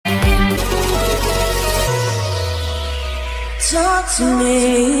Talk to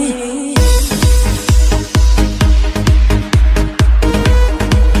me.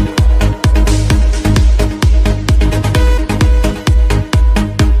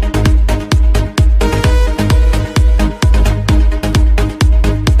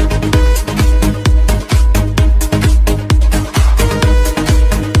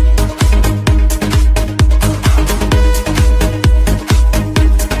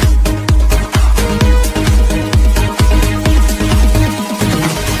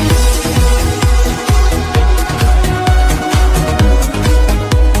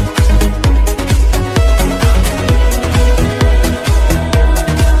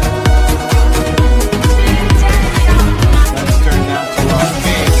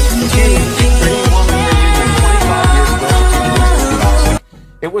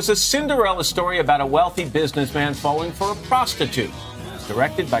 It was a Cinderella story about a wealthy businessman falling for a prostitute. It was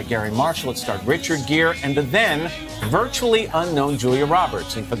directed by Gary Marshall. It starred Richard Gere and the then virtually unknown Julia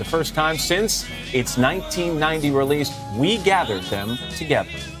Roberts. And for the first time since its 1990 release, we gathered them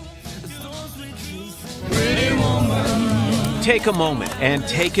together. Take a moment and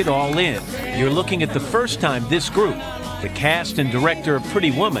take it all in. You're looking at the first time this group, the cast and director of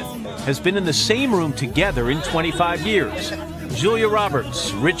Pretty Woman, has been in the same room together in 25 years. Julia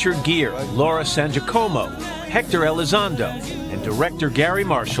Roberts, Richard Gere, Laura San Giacomo, Hector Elizondo, and director Gary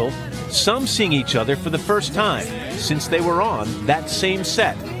Marshall, some seeing each other for the first time since they were on that same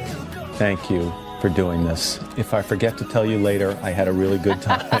set. Thank you for doing this. If I forget to tell you later, I had a really good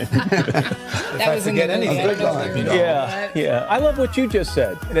time. That was forget anything. A good time, you know. Yeah. I love what you just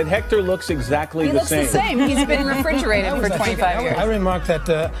said, that Hector looks exactly the same. He looks the same. He's been refrigerated for 25 years. I remarked that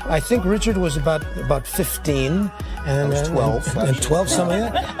I think Richard was about 15. And I was 12. And 12, something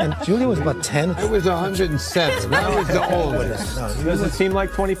like that. And Julia was about 10. I was 107. I was the oldest. Does it seem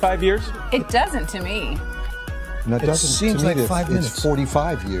like 25 years? It doesn't to me. No, it doesn't. Seems like 5 minutes. It's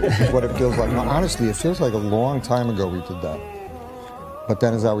 45 years is what it feels like. No, honestly, it feels like a long time ago we did that. But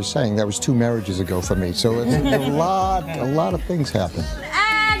then, as I was saying, that was 2 marriages ago for me. So it's a lot of things happen.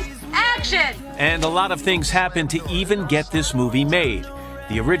 And action! And a lot of things happened to even get this movie made.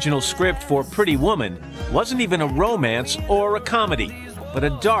 The original script for Pretty Woman wasn't even a romance or a comedy, but a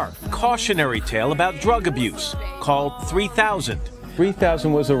dark, cautionary tale about drug abuse called 3000.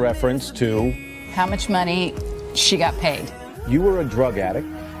 3000 was a reference to How much money she got paid. You were a drug addict.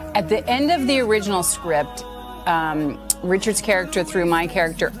 At the end of the original script, Richard's character threw my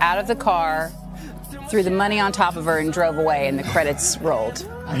character out of the car, threw the money on top of her, and drove away, and the credits rolled.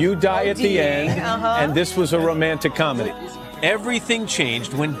 You die at the end, and this was a romantic comedy. Everything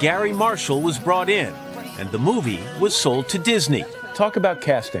changed when Gary Marshall was brought in, and the movie was sold to Disney. Talk about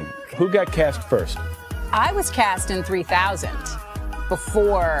casting. Who got cast first? I was cast in 3000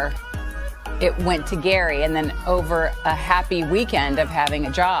 before it went to Gary, and then over a happy weekend of having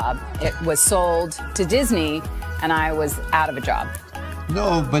a job, it was sold to Disney, and I was out of a job.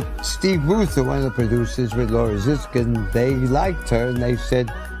 No, but Steve Ruther, one of the producers with Laura Ziskin, they liked her, and they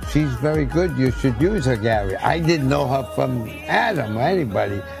said, she's very good, you should use her, Gary. I didn't know her from Adam or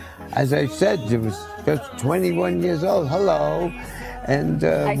anybody. As I said, she was just 21 years old, hello, and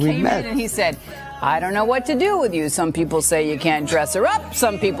we met. In and he said, I don't know what to do with you. Some people say you can't dress her up.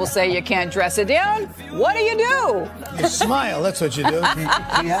 Some people say you can't dress her down. What do you do? You smile, that's what you do.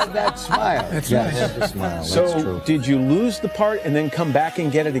 She had that smile. That's Yeah, right. I had the smile. That's So, true. did you lose the part and then come back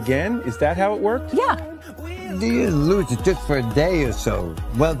and get it again? Is that how it worked? Yeah. You didn't lose it just for a day or so.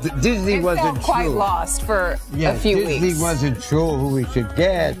 Well, Disney It wasn't felt quite sure. lost for Yeah, a few Disney weeks. wasn't sure who we should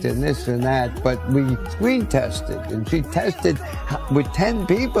get and this and that, but we screen tested, and she tested with 10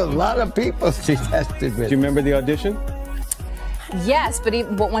 people, a lot of people she tested with. Do you remember the audition? Yes, but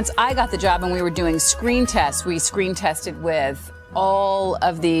once I got the job and we were doing screen tests, we screen tested with all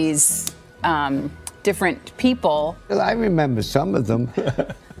of these different people. Well, I remember some of them.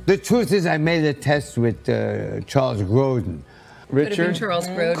 The truth is I made a test with Charles Grodin. Richard? Charles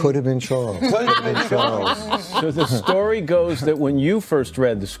Grodin. Could have been Charles. Could have been Charles. So the story goes that when you first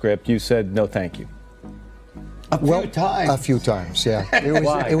read the script, you said, no, thank you. A few times, yeah.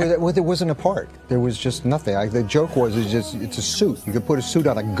 Why? It wasn't a part. There was just nothing. The joke was, it's a suit. You could put a suit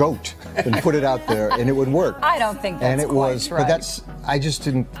on a goat and put it out there, and it would work. I don't think that's and it quite was, right. But I just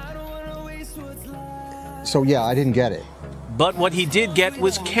didn't. So yeah, I didn't get it. But what he did get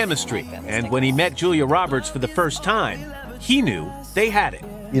was chemistry, and when he met Julia Roberts for the first time, he knew they had it.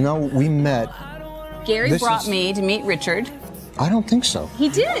 You know, we met. Gary brought me to meet Richard. I don't think so. He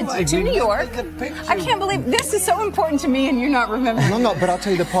did, to New York. I can't believe this is so important to me and you're not remembering. No, but I'll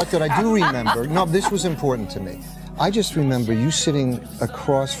tell you the part that I do remember. No, this was important to me. I just remember you sitting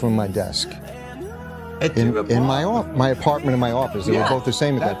across from my desk in my apartment in my office. They were both the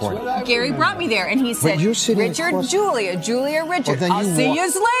same at that point. Gary brought me there, and he said, you're sitting Richard, across- Julia, Richard, then I'll you see walk- you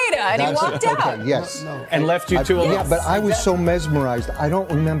later. And he That's walked it. out. Okay, yes. And left you two alone. Yeah, but I was so mesmerized, I don't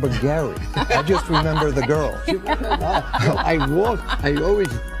remember Gary. I just remember the girl. I always,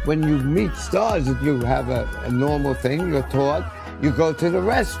 when you meet stars, if you have a normal thing, you're taught, you go to the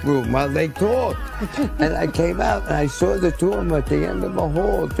restroom while they talk. And I came out and I saw the two of them at the end of the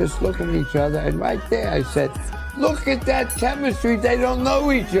hall just looking at each other. And right there I said, look at that chemistry. They don't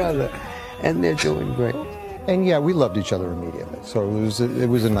know each other. And they're doing great. And yeah, we loved each other immediately. So it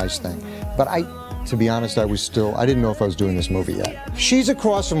was a nice thing. But to be honest, I didn't know if I was doing this movie yet. She's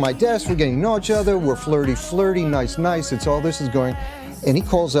across from my desk. We're getting to know each other. We're flirty, nice. It's all this is going. And he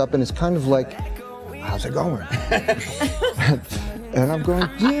calls up and it's kind of like, how's it going? And I'm going,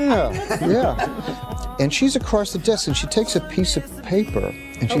 yeah. And she's across the desk and she takes a piece of paper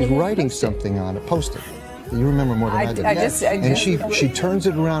and she's writing something on it, Post-it. You remember more than I did. And she turns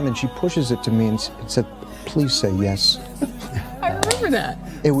it around and she pushes it to me and said, please say yes. I remember that.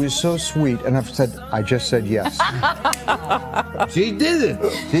 It was so sweet, and I just said yes. She did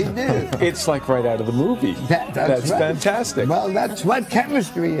it. She did it. It's like right out of the movie. That's right. fantastic. Well, that's what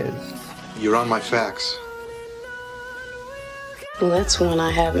chemistry is. You're on my fax. Well, that's one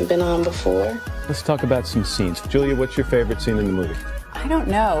I haven't been on before. Let's talk about some scenes. Julia, what's your favorite scene in the movie? I don't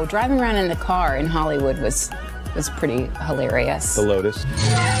know. Driving around in the car in Hollywood was pretty hilarious. The Lotus.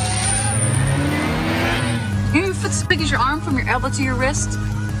 Your foot's as big as your arm from your elbow to your wrist. Did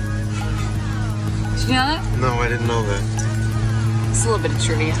you know that? No, I didn't know that. It's a little bit of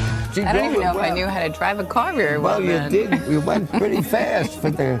trivia. I don't even know if I knew how to drive a car very well. Well, you did. We went pretty fast for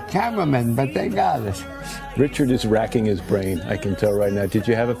the cameramen, but they got it. Richard is racking his brain, I can tell right now. Did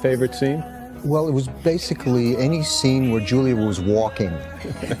you have a favorite scene? Well, it was basically any scene where Julia was walking,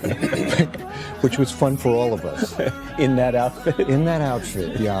 which was fun for all of us. In that outfit? In that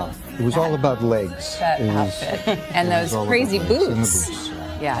outfit, yeah. It was all about legs. That outfit. And those crazy boots.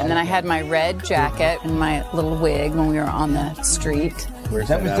 Yeah, and then I had my red jacket and my little wig when we were on the street.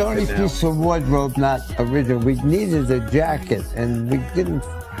 That was the only piece of wardrobe not original. We needed a jacket, and we didn't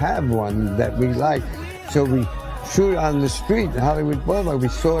have one that we liked. So we shoot on the street in Hollywood Boulevard. We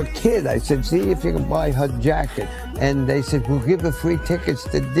saw a kid. I said, see if you can buy her jacket. And they said, we'll give her free tickets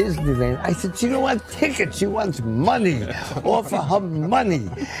to Disneyland. I said, she don't want tickets. She wants money. Offer her money.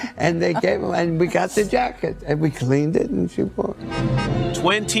 And they gave her, and we got the jacket. And we cleaned it, and she bought it.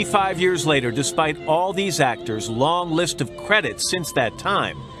 25 years later, despite all these actors' long list of credits since that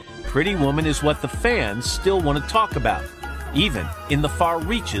time, Pretty Woman is what the fans still want to talk about, even in the far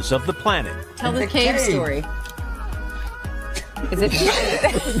reaches of the planet. Tell the cave story. Is it?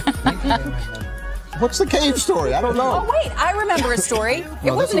 What's the cave story? I don't know. Oh, wait, I remember a story.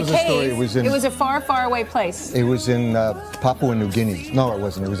 It wasn't a cave. It was a far, far away place. It was in Papua New Guinea. No, it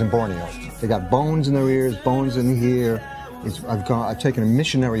wasn't. It was in Borneo. They got bones in their ears, bones in here. I've taken a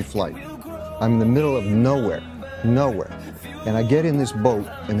missionary flight. I'm in the middle of nowhere. And I get in this boat,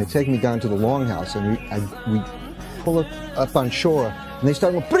 and they take me down to the longhouse, and we pull it up on shore, and they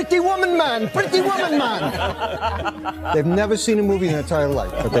start going, pretty woman man, pretty woman man. They've never seen a movie in their entire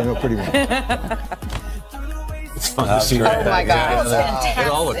life, but they know Pretty Woman. It's fun to see that. Oh my God, it's fantastic.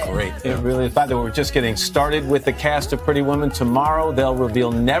 It all looked great. It really is. By the way, we're just getting started with the cast of Pretty Woman. Tomorrow, they'll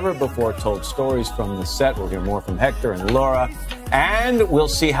reveal never-before-told stories from the set. We'll hear more from Hector and Laura. And we'll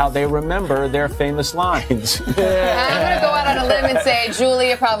see how they remember their famous lines. I'm going to go out on a limb and say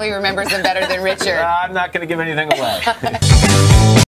Julia probably remembers them better than Richard. I'm not going to give anything away.